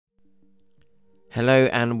Hello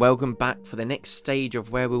and welcome back for the next stage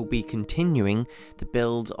of where we'll be continuing the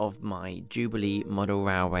build of my Jubilee Model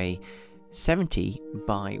Railway 70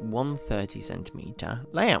 by 130 centimetre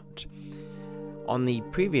layout. On the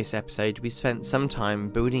previous episode we spent some time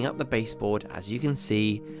building up the baseboard, as you can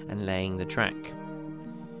see, and laying the track.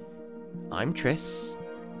 I'm Tris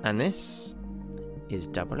and this is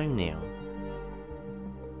Double O'Neill.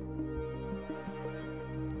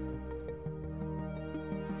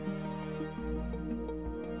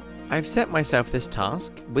 I've set myself this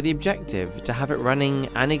task with the objective to have it running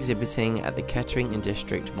and exhibiting at the Kettering and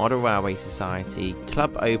District Model Railway Society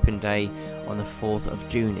Club Open Day on the 4th of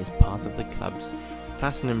June as part of the club's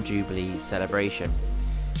Platinum Jubilee celebration.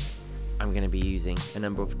 I'm going to be using a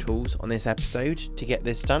number of tools on this episode to get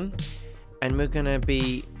this done, and we're going to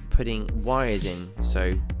be putting wires in,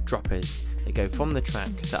 so droppers that go from the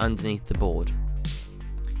track to underneath the board.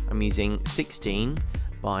 I'm using 16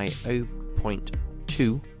 by 0.2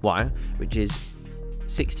 wire, which is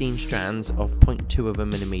 16 strands of 0.2 of a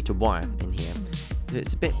millimeter wire in here. So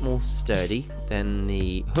it's a bit more sturdy than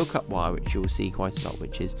the hookup wire, which you'll see quite a lot,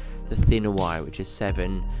 which is the thinner wire, which is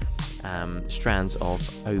 7 strands of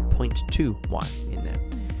 0.2 wire in there.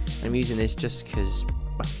 And I'm using this just because,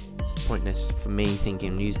 well, it's pointless for me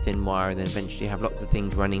thinking use thin wire and then eventually have lots of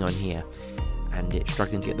things running on here and it's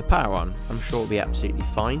struggling to get the power on. I'm sure it'll be absolutely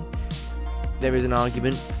fine. There is an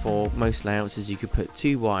argument for most layouts is you could put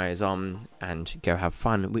 2 wires on and go have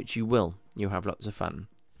fun, which you will. You'll have lots of fun.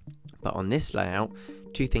 But on this layout,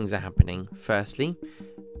 2 things are happening. Firstly,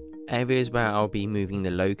 areas where I'll be moving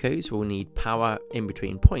the locos will need power in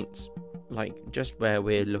between points, like just where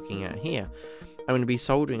we're looking at here. I'm going to be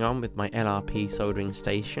soldering on with my LRP soldering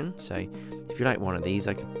station, so if you like one of these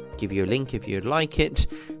I could give you a link if you'd like it.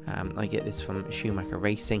 I get this from Schumacher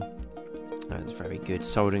Racing. It's very good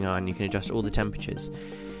soldering iron. You can adjust all the temperatures,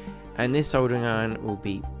 and this soldering iron will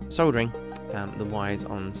be soldering the wires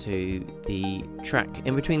onto the track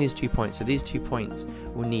in between these 2 points. So these 2 points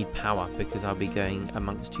will need power because I'll be going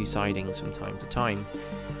amongst 2 sidings from time to time.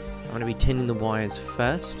 I'm going to be tinning the wires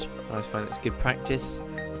first. I always find that's good practice.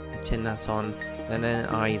 I tin that on, and then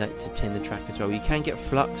I like to tin the track as well. You can get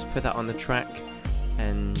flux, put that on the track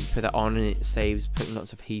and put that on, and it saves putting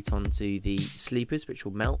lots of heat onto the sleepers, which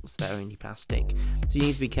will melt, so they're only plastic. So you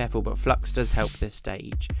need to be careful, but flux does help this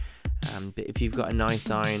stage. But if you've got a nice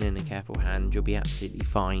iron and a careful hand, you'll be absolutely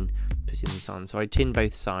fine putting this on. So I tin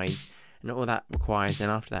both sides, and all that requires then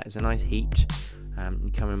after that is a nice heat.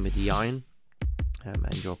 You come in with the iron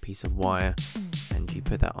and your piece of wire, and you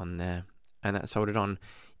put that on there, and that's soldered on.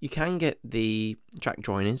 You can get the track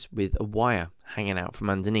joiners with a wire hanging out from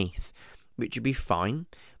underneath, which would be fine,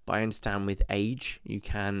 but I understand with age you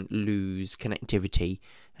can lose connectivity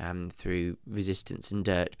through resistance and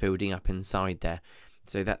dirt building up inside there.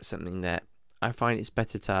 So that's something that I find it's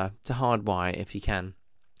better to hardwire if you can,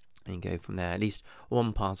 and go from there. At least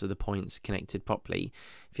one part of the points connected properly.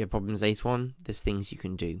 If you have problems later on, there's things you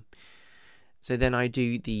can do. So then I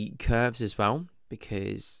do the curves as well,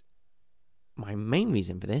 because my main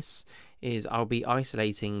reason for this is I'll be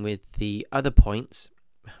isolating with the other points.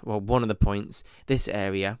 Well, one of the points, this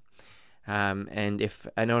area, and if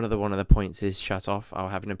another one of the points is shut off, I'll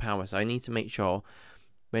have no power. So I need to make sure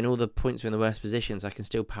when all the points are in the worst positions, I can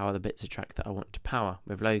still power the bits of track that I want to power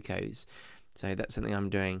with locos. So that's something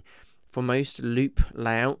I'm doing. For most loop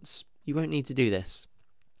layouts, you won't need to do this.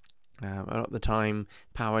 A lot of the time,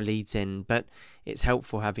 power leads in, but it's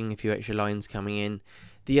helpful having a few extra lines coming in.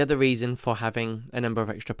 The other reason for having a number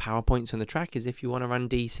of extra power points on the track is if you want to run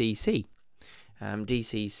DCC.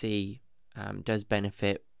 DCC does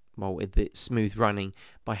benefit, well, with its smooth running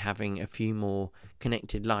by having a few more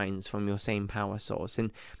connected lines from your same power source, and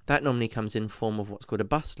that normally comes in form of what's called a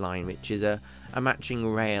bus line, which is a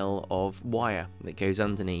matching rail of wire that goes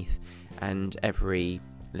underneath, and every,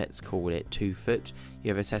 let's call it 2 foot, you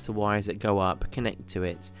have a set of wires that go up, connect to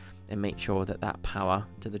it, and make sure that that power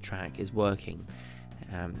to the track is working.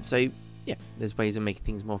 So yeah, there's ways of making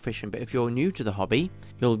things more efficient, but if you're new to the hobby,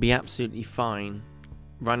 you'll be absolutely fine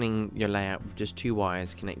running your layout with just 2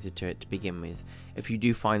 wires connected to it to begin with. If you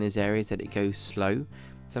do find there's areas that it goes slow,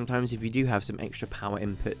 sometimes if you do have some extra power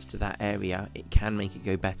inputs to that area, it can make it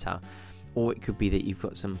go better. Or it could be that you've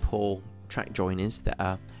got some poor track joiners that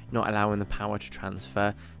are not allowing the power to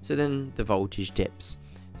transfer, so then the voltage dips.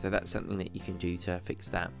 So that's something that you can do to fix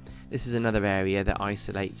that. This is another area that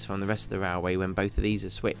isolates from the rest of the railway when both of these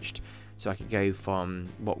are switched. So I could go from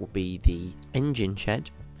what will be the engine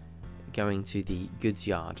shed going to the goods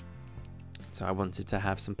yard. So I wanted to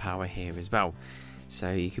have some power here as well.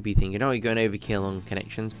 So you could be thinking, oh, you're going overkill on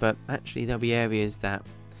connections, but actually there'll be areas that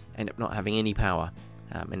end up not having any power.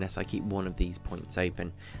 unless I keep one of these points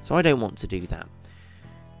open. So I don't want to do that.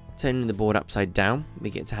 Turning the board upside down, we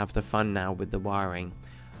get to have the fun now with the wiring.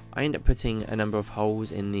 I end up putting a number of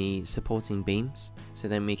holes in the supporting beams, so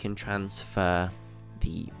then we can transfer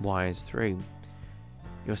the wires through.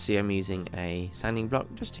 You'll see I'm using a sanding block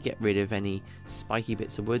just to get rid of any spiky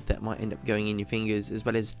bits of wood that might end up going in your fingers, as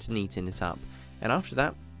well as to neaten it up. And after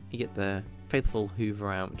that, you get the faithful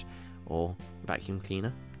Hoover out, or vacuum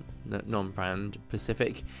cleaner, non-brand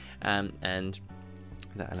Pacific, and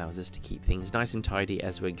that allows us to keep things nice and tidy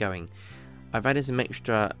as we're going. I've added some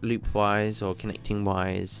extra loop wires or connecting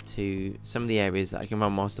wires to some of the areas that I can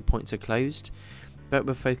run whilst the points are closed, but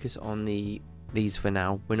we'll focus on these for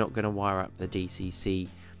now. We're not going to wire up the DCC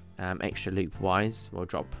extra loop wires or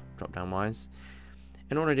drop down wires.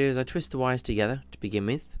 And all I do is I twist the wires together to begin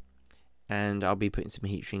with, and I'll be putting some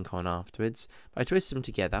heat shrink on afterwards. But I twist them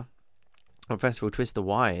together. Well, first of all, twist the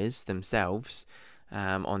wires themselves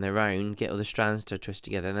on their own, get all the strands to twist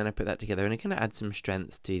together, and then I put that together, and it kind of adds some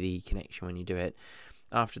strength to the connection when you do it.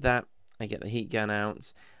 After that, I get the heat gun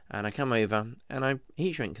out, and I come over and I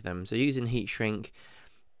heat shrink them. So using heat shrink,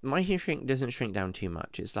 my heat shrink doesn't shrink down too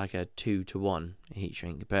much. It's like a 2-to-1 heat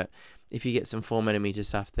shrink, but if you get some 4mm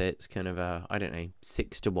stuff that's kind of a, I don't know,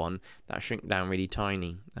 6-to-1, that shrink down really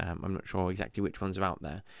tiny. I'm not sure exactly which ones are out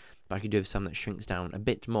there, but I could do with some that shrinks down a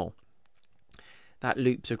bit more. That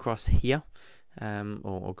loops across here,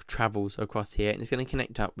 or travels across here, and it's going to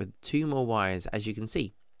connect up with 2 more wires, as you can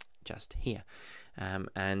see just here,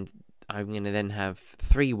 and I'm going to then have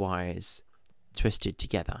 3 wires twisted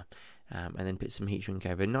together, and then put some heat shrink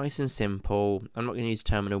over. Nice and simple. I'm not going to use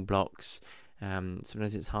terminal blocks.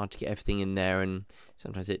 Sometimes it's hard to get everything in there, and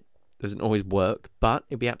sometimes it doesn't always work, but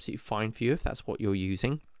it'll be absolutely fine for you if that's what you're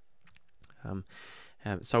using.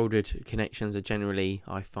 Soldered connections are generally,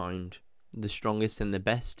 I find, the strongest and the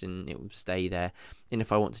best, and it will stay there. And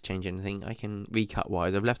if I want to change anything, I can recut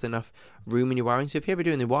wires. I've left enough room in your wiring, so if you're ever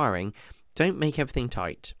doing the wiring, don't make everything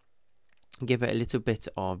tight. Give it a little bit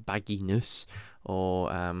of bagginess or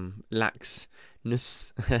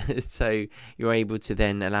laxness, so you're able to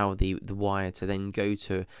then allow the wire to then go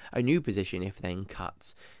to a new position if then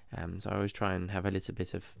cut. So I always try and have a little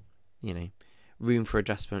bit of, room for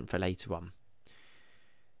adjustment for later on.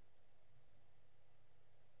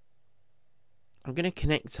 I'm going to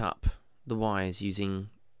connect up the wires using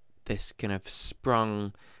this kind of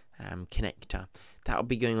sprung connector. That'll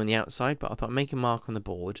be going on the outside, but I thought I'd make a mark on the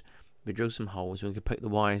board. We drill some holes, and we can put the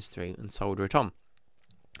wires through and solder it on.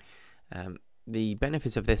 The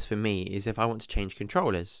benefit of this for me is if I want to change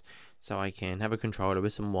controllers, so I can have a controller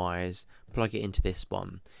with some wires, plug it into this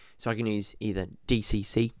one. So I can use either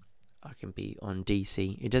DCC, I can be on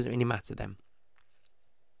DC, it doesn't really matter then.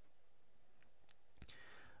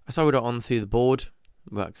 I solder it on through the board,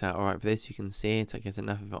 works out alright for this, you can see it, I get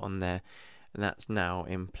enough of it on there, and that's now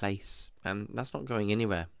in place, and that's not going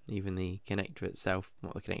anywhere, even the connector itself,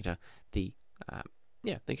 not the connector, the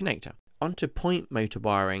connector. Onto point motor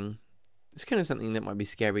wiring. It's kind of something that might be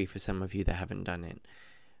scary for some of you that haven't done it,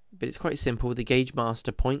 but it's quite simple. The Gauge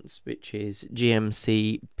Master points, which is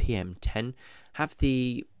GMC PM10, have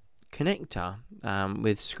the connector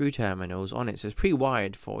with screw terminals on it, so it's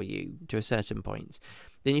pre-wired for you to a certain point.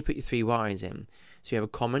 Then you put your 3 wires in. So you have a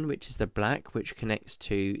common, which is the black, which connects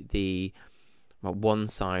to the one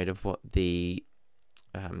side of what the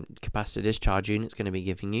capacitor discharge unit is going to be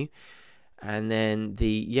giving you. And then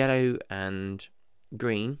the yellow and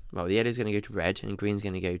green, well, the yellow is going to go to red and green is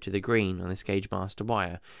going to go to the green on this Gauge Master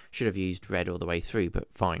wire. Should have used red all the way through,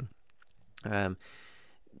 but fine.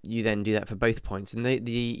 You then do that for both points, and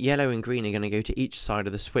the yellow and green are going to go to each side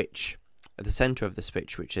of the switch. At the center of the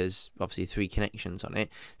switch, which has obviously 3 connections on it,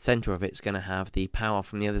 center of it's going to have the power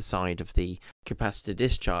from the other side of the capacitor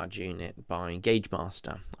discharge unit by Gauge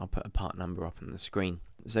Master. I'll put a part number up on the screen.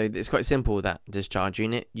 So it's quite simple, that discharge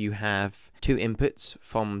unit. You have 2 inputs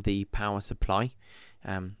from the power supply,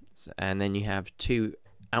 and then you have 2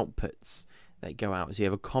 outputs that go out. So you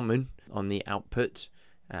have a common on the output,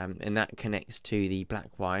 and that connects to the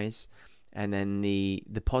black wires, and then the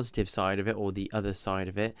positive side of it, or the other side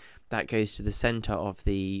of it, that goes to the center of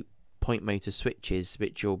the point motor switches,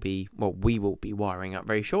 which we will be wiring up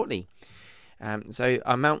very shortly. So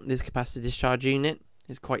I mount this capacitor discharge unit.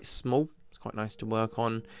 It's quite small, it's quite nice to work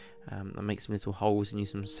on. I make some little holes and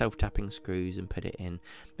use some self-tapping screws and put it in.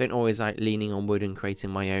 Don't always like leaning on wood and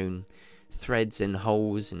creating my own threads and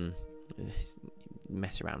holes, and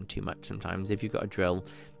mess around too much sometimes. If you've got a drill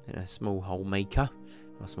and a small hole maker,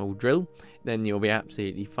 a small drill, then you'll be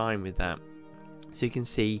absolutely fine with that. So you can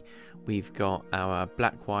see we've got our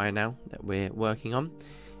black wire now that we're working on,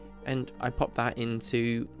 and I pop that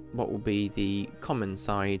into what will be the common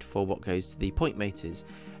side for what goes to the point motors,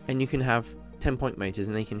 and you can have 10 point motors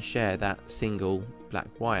and they can share that single black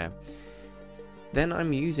wire. Then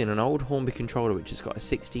I'm using an old Hornby controller which has got a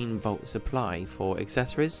 16-volt supply for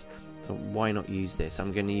accessories, so why not use this?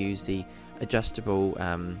 I'm going to use the adjustable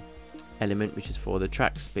element, which is for the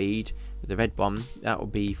track speed, the red one. That will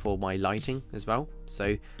be for my lighting as well,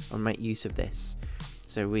 so I'll make use of this.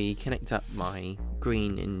 So we connect up my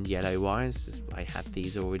green and yellow wires. I had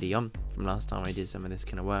these already on from last time I did some of this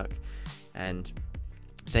kind of work, and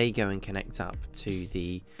they go and connect up to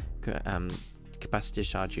the capacitor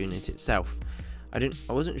discharge unit itself. I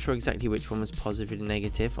wasn't sure exactly which one was positive and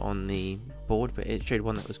negative on the board, but it showed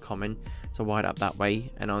one that was common, so I wired up that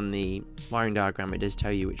way, and on the wiring diagram it does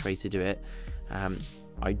tell you which way to do it.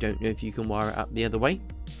 I don't know if you can wire it up the other way,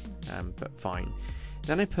 but fine.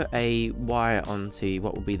 Then I put a wire onto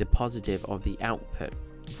what will be the positive of the output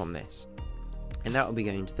from this, and that will be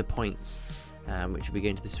going to the points, which will be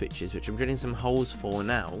going to the switches, which I'm drilling some holes for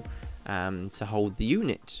now, to hold the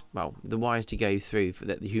unit, well, the wires to go through for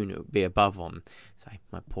that the unit will be above on. So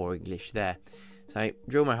my poor English there. So I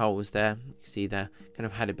drill my holes there, you can see there, kind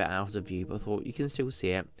of had it a bit out of view, but I thought you can still see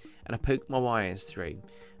it, and I poke my wires through,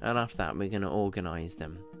 and after that we're going to organise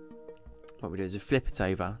them. What we do is we flip it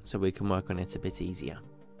over so we can work on it a bit easier.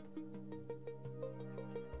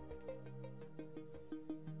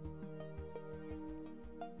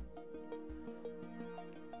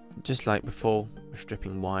 Just like before, we're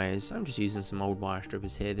stripping wires. I'm just using some old wire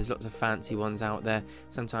strippers here. There's lots of fancy ones out there.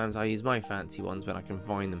 Sometimes I use my fancy ones when I can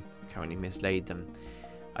find them. Currently mislaid them.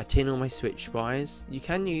 I tin all my switch wires. You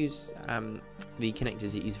can use the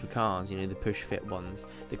connectors that you use for cars, you know, the push fit ones,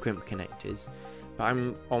 the crimp connectors. But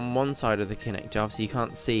I'm on one side of the connector, obviously you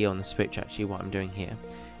can't see on the switch actually what I'm doing here.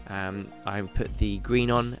 I put the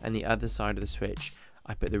green on, and the other side of the switch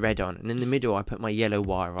I put the red on, and in the middle I put my yellow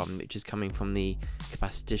wire on, which is coming from the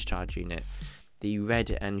capacitor discharge unit. The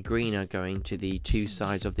red and green are going to the two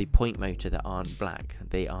sides of the point motor that aren't black,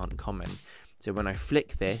 they aren't common. So when I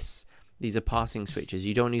flick this, these are passing switches.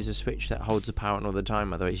 You don't use a switch that holds the power on all the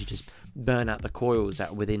time, otherwise you just burn out the coils that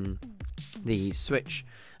are within the switch,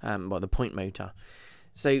 well, the point motor.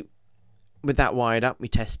 So with that wired up, we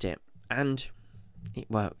test it, and it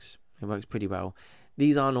works. It works pretty well.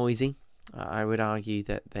 These are noisy. I would argue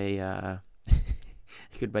that they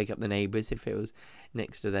could wake up the neighbours if it was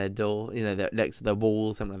next to their door, you know, next to the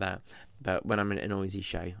wall, something like that. But when I'm in a noisy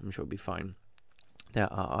show, I'm sure it'll be fine.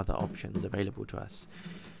 There are other options available to us.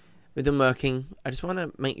 With them working, I just want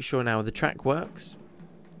to make sure now the track works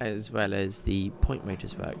as well as the point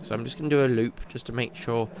motors work. So I'm just going to do a loop just to make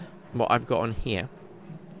sure what I've got on here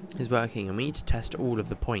is working, and we need to test all of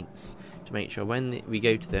the points to make sure when we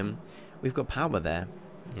go to them we've got power there.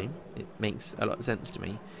 You know, it makes a lot of sense to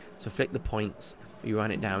me. So flick the points, we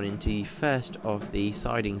run it down into the first of the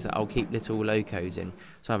sidings that I'll keep little locos in.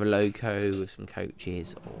 So I have a loco with some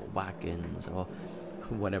coaches or wagons or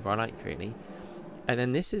whatever I like really. And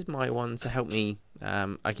then this is my one to help me,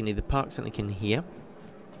 I can either park something in here,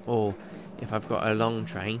 or if I've got a long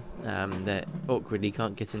train that awkwardly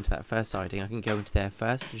can't get into that first siding, I can go into there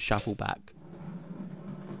first and shuffle back.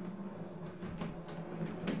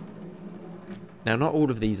 Now, not all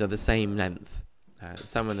of these are the same length.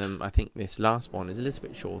 Some of them, I think this last one is a little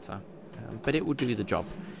bit shorter, but it will do the job.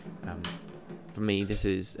 For me, this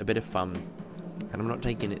is a bit of fun, and I'm not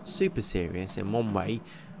taking it super serious in one way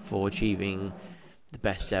for achieving the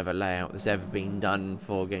best ever layout that's ever been done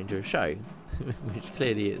for going to a show, which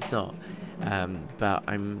clearly it's not. But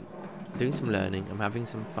I'm doing some learning, I'm having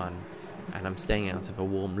some fun, and I'm staying out of a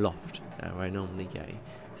warm loft where I normally go.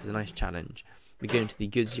 This is a nice challenge. We go into the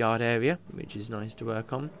goods yard area, which is nice to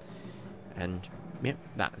work on, and yeah,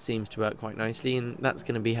 that seems to work quite nicely, and that's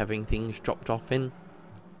going to be having things dropped off in,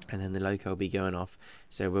 and then the loco will be going off,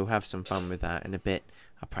 so we'll have some fun with that in a bit.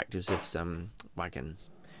 I'll practice with some wagons.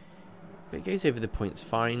 But it goes over the points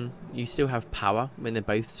fine. You still have power when they're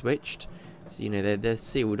both switched, so you know they're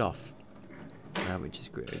sealed off, which is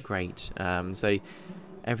great. So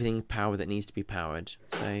everything power that needs to be powered.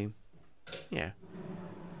 So yeah,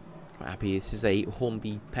 quite happy. This is a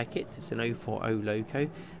Hornby Peckett. It's an 040 loco.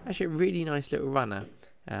 Actually, a really nice little runner.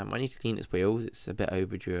 I need to clean its wheels. It's a bit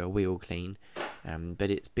overdue a wheel clean, but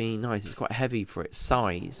it's been nice. It's quite heavy for its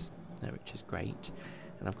size, which is great.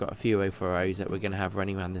 And I've got a few 040s that we're going to have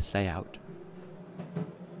running around this layout.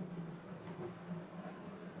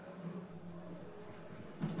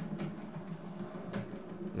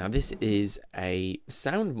 Now this is a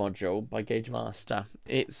sound module by Gauge Master.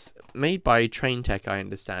 It's made by Train Tech, I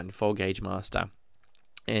understand, for Gauge Master,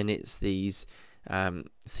 and it's these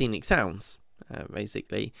scenic sounds.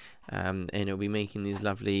 basically, and it'll be making these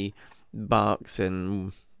lovely barks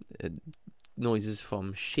and noises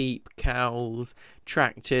from sheep, cows,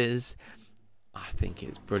 tractors. I think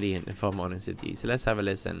it's brilliant, if I'm honest with you. So let's have a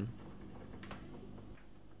listen.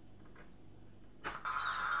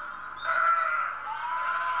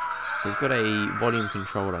 It's got a volume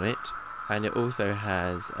control on it, and it also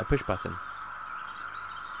has a push button.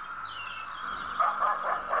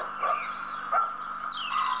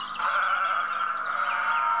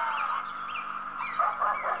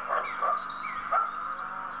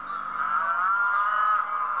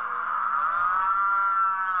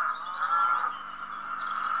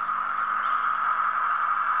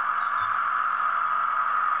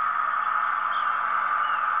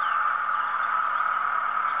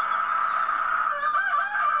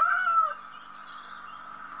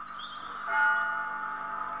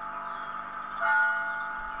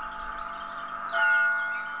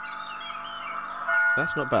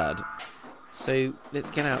 That's not bad. So let's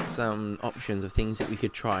get out some options of things that we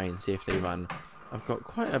could try and see if they run. I've got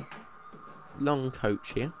quite a long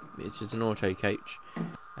coach here, which is an auto coach.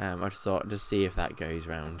 I just thought, just see if that goes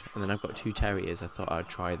round. And then I've got 2 terriers I thought I'd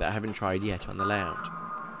try that I haven't tried yet on the layout.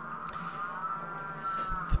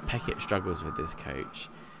 The Peckett struggles with this coach.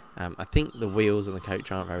 I think the wheels on the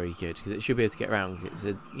coach aren't very good, because it should be able to get around. It's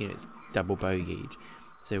it's double bogeyed,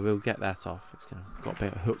 so we'll get that off. It's got a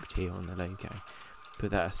bit hooked here on the loco.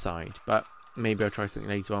 Put that aside, but maybe I'll try something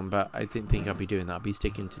later on, but I didn't think I'd be doing that. I'll be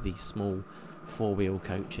sticking to these small 4-wheel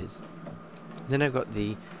coaches. Then I've got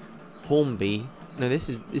the Hornby, no, this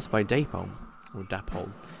is by Dapol, or Dapol,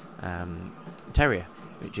 Terrier,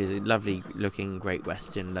 which is a lovely looking Great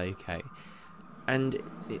Western loco, and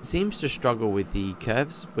it seems to struggle with the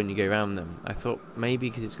curves when you go around them. I thought maybe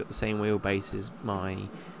because it's got the same wheelbase as my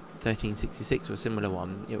 1366 or a similar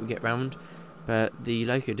one, it will get round. But the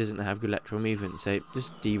loco doesn't have good lateral movement, so it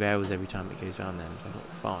just derails every time it goes around them. So I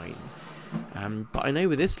thought, fine. But I know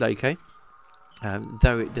with this loco,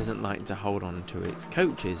 though it doesn't like to hold on to its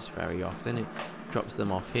coaches very often, it drops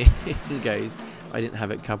them off here and goes. I didn't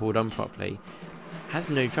have it coupled on properly. Has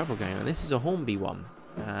no trouble going on. This is a Hornby one,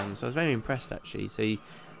 so I was very impressed actually. So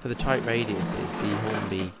for the tight radiuses, the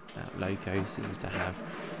Hornby loco seems to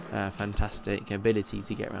have fantastic ability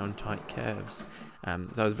to get around tight curves.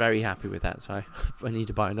 So I was very happy with that, so I need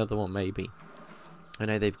to buy another one maybe. I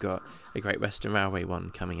know they've got a Great Western Railway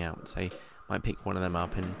one coming out, so might pick one of them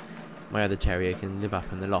up, and my other terrier can live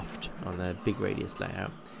up in the loft on the big radius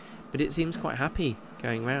layout. But it seems quite happy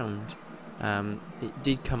going round. It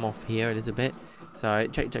did come off here a little bit, so I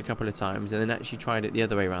checked it a couple of times and then actually tried it the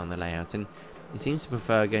other way around the layout, and it seems to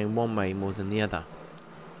prefer going one way more than the other.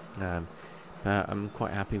 But I'm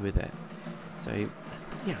quite happy with it. So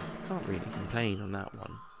yeah, can't really complain on that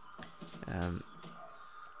one.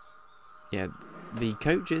 Yeah, the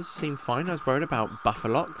coaches seem fine. I was worried about buffer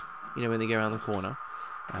lock, when they go around the corner,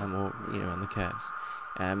 or on the curves.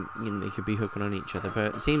 They could be hooking on each other,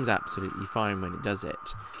 but it seems absolutely fine when it does it.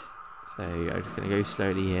 So I'm just going to go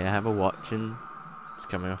slowly here, have a watch, and it's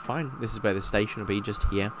coming off fine. This is where the station will be, just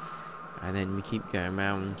here, and then we keep going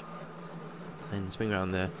around, and swing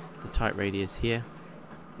around the tight radius here.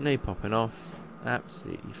 No popping off.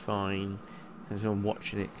 Absolutely fine. I'm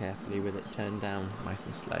watching it carefully with it turned down nice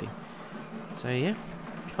and slow. So yeah,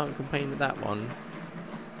 can't complain with that one.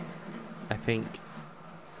 I think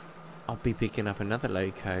I'll be picking up another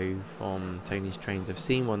loco from Tony's Trains. I've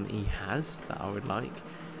seen one that he has that I would like.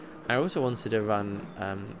 I also wanted to run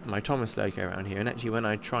my Thomas loco around here, and actually when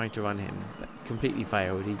I tried to run him, that completely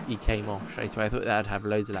failed. He came off straight away. I thought that'd have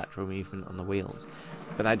loads of lateral movement on the wheels,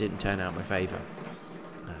 but that didn't turn out in my favour.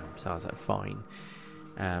 So I was like, fine.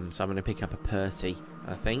 So I'm going to pick up a Percy,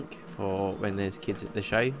 I think, for when there's kids at the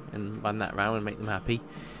show, and run that round and make them happy.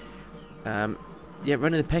 Yeah,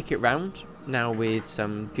 running the Peckett round now with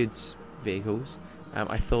some goods vehicles.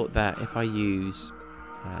 I thought that if I use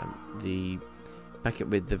the Peckett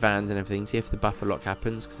with the vans and everything, see if the buffer lock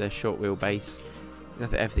happens, because they're short wheelbase. I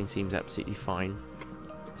think everything seems absolutely fine.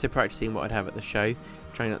 So practicing what I'd have at the show,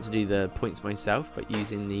 trying not to do the points myself, but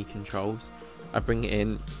using the controls. I bring it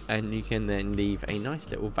in, and you can then leave a nice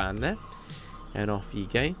little van there, and off you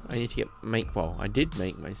go. I need to I did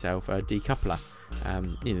make myself a decoupler, that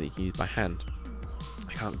you can use by hand.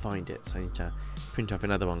 I can't find it, so I need to print off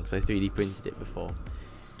another one, because I 3D printed it before.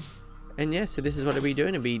 And yeah, so this is what I'll be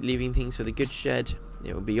doing. I'll be leaving things for the goods shed.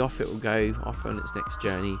 It will be off, it will go off on its next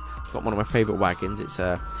journey. I've got one of my favourite wagons. It's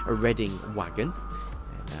a Reading wagon,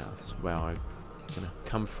 and that's where I'm going to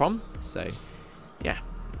come from. So yeah,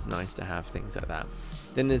 it's nice to have things like that.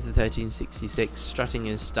 Then there's the 1366 strutting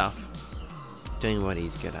his stuff, doing what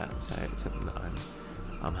he's good at, so it's something that I'm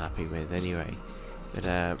I'm happy with anyway. But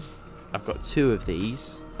I've got 2 of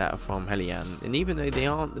these that are from Helian, and even though they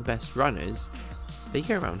aren't the best runners, they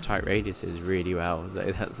go around tight radiuses really well,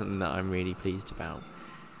 so that's something that I'm really pleased about.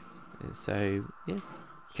 And so yeah,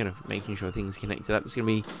 kind of making sure things connected up. It's going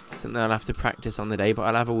to be something I'll have to practice on the day, but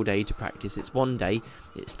I'll have all day to practice. It's one day,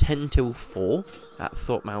 it's 10 till 4 at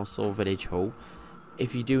Thorpe Mousehole Village Hall.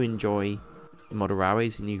 If you do enjoy model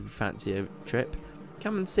railways and you fancy a trip,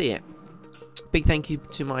 come and see it. Big thank you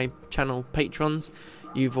to my channel patrons.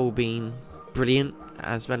 You've all been brilliant,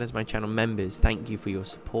 as well as my channel members. Thank you for your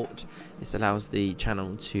support. This allows the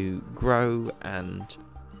channel to grow and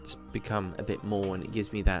become a bit more, and it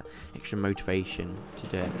gives me that extra motivation to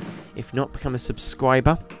do it. If not, become a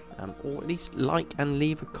subscriber, or at least like and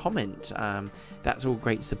leave a comment. That's all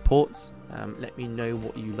great support. Let me know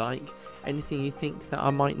what you like, anything you think that I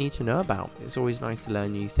might need to know about. It's always nice to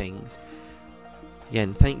learn new things.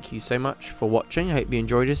 Again, thank you so much for watching. I hope you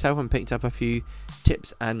enjoyed yourself and picked up a few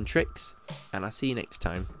tips and tricks, and I'll see you next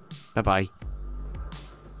time. Bye bye.